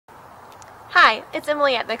Hi, it's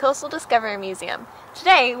Emily at the Coastal Discovery Museum.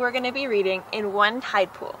 Today we're going to be reading In One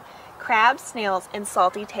Tidepool, Crabs, Snails, and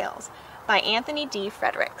Salty Tales by Anthony D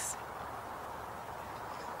Fredericks.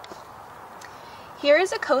 Here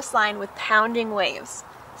is a coastline with pounding waves,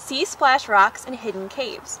 sea-splashed rocks and hidden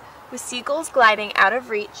caves, with seagulls gliding out of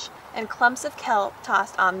reach and clumps of kelp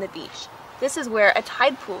tossed on the beach. This is where a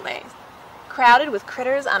tide pool lays, crowded with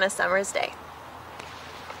critters on a summer's day.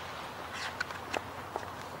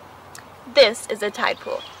 This is a tide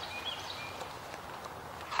pool.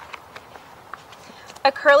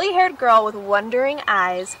 A curly-haired girl with wondering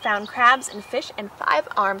eyes found crabs and fish and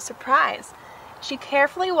five-armed surprise. She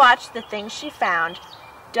carefully watched the things she found,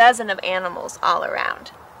 dozens of animals all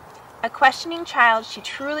around. A questioning child, she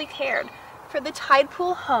truly cared for the tide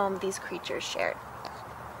pool home these creatures shared.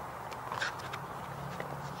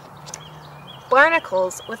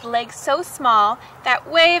 Barnacles with legs so small that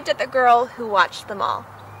waved at the girl who watched them all.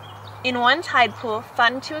 In one tide pool,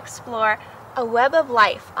 fun to explore, a web of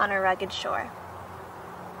life on a rugged shore.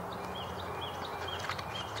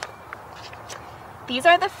 These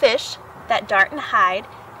are the fish that dart and hide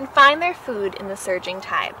and find their food in the surging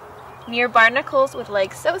tide. Near barnacles with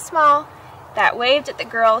legs so small that waved at the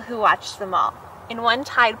girl who watched them all. In one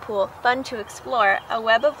tide pool, fun to explore, a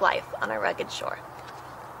web of life on a rugged shore.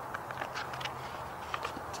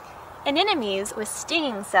 Anemones with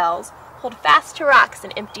stinging cells hold fast to rocks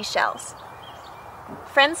and empty shells.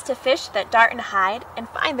 Friends to fish that dart and hide and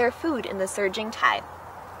find their food in the surging tide.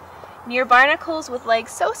 Near barnacles with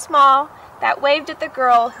legs so small that waved at the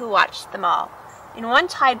girl who watched them all. In one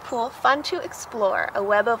tide pool, fun to explore, a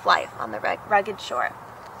web of life on the rugged shore.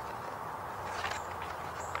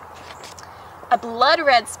 A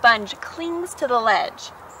blood-red sponge clings to the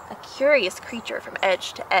ledge, a curious creature from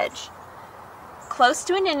edge to edge. Close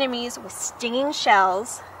to anemones with stinging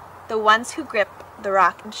shells, the ones who grip the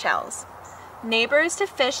rock and shells. Neighbors to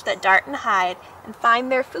fish that dart and hide and find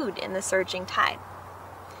their food in the surging tide.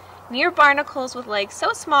 Near barnacles with legs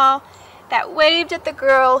so small that waved at the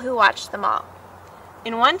girl who watched them all.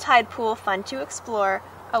 In one tide pool, fun to explore,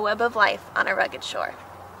 a web of life on a rugged shore.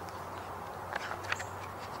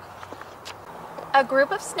 A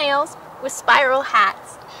group of snails with spiral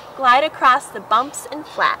hats glide across the bumps and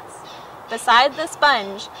flats. Beside the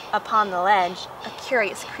sponge, upon the ledge, a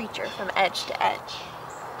curious creature from edge to edge.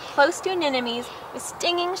 Close to anemones with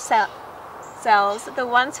stinging cells, the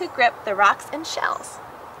ones who grip the rocks and shells.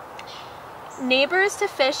 Neighbors to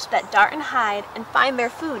fish that dart and hide and find their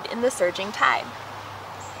food in the surging tide.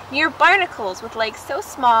 Near barnacles with legs so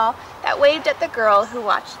small that waved at the girl who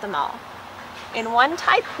watched them all. In one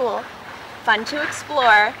tide pool, fun to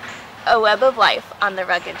explore, a web of life on the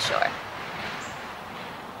rugged shore.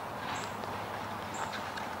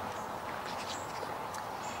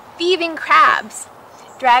 Thieving crabs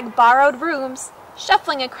drag borrowed rooms,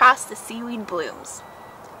 shuffling across the seaweed blooms.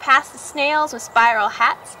 Past the snails with spiral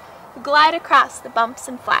hats who glide across the bumps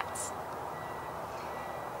and flats.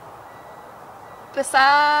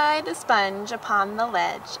 Beside the sponge upon the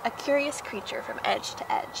ledge, a curious creature from edge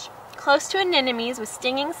to edge. Close to anemones with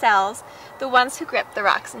stinging cells, the ones who grip the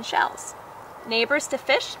rocks and shells. Neighbors to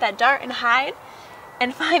fish that dart and hide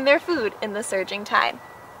and find their food in the surging tide.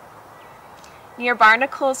 Near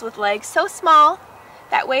barnacles with legs so small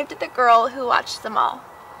that waved at the girl who watched them all.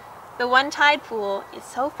 The one tide pool is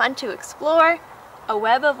so fun to explore, a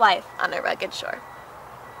web of life on a rugged shore.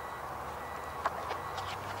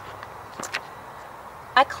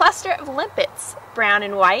 A cluster of limpets, brown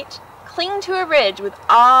and white, cling to a ridge with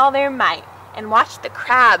all their might and watch the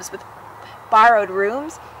crabs with borrowed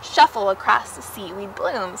rooms shuffle across the seaweed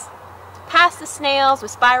blooms. Past the snails with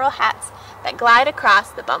spiral hats that glide across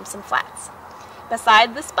the bumps and flats.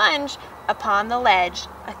 Beside the sponge, upon the ledge,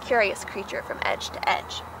 a curious creature from edge to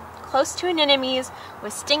edge. Close to anemones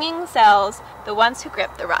with stinging cells, the ones who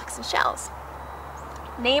grip the rocks and shells.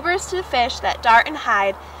 Neighbors to the fish that dart and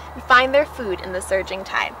hide and find their food in the surging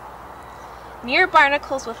tide. Near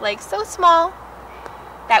barnacles with legs so small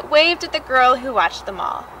that waved at the girl who watched them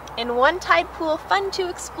all. In one tide pool, fun to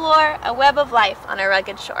explore, a web of life on a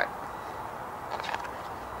rugged shore.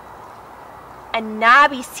 A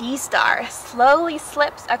knobby sea star slowly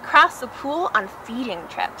slips across the pool on feeding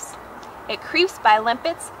trips. It creeps by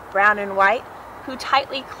limpets, brown and white, who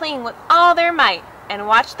tightly cling with all their might and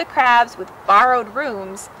watch the crabs with borrowed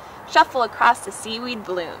rooms shuffle across the seaweed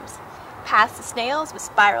blooms, past the snails with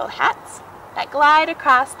spiral hats that glide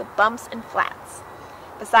across the bumps and flats.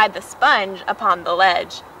 Beside the sponge upon the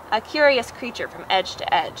ledge, a curious creature from edge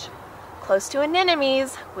to edge. Close to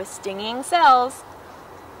anemones with stinging cells,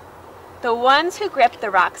 the ones who grip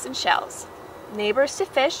the rocks and shells. Neighbors to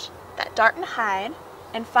fish that dart and hide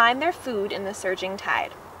and find their food in the surging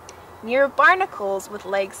tide. Near barnacles with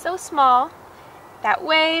legs so small that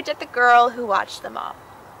waved at the girl who watched them all.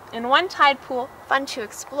 In one tide pool, fun to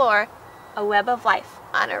explore, a web of life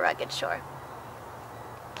on a rugged shore.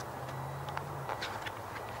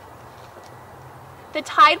 The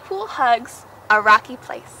tide pool hugs a rocky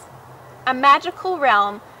place, a magical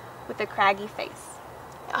realm with a craggy face.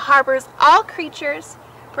 It harbors all creatures,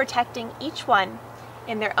 protecting each one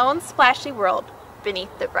in their own splashy world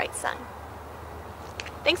beneath the bright sun.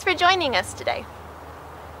 Thanks for joining us today.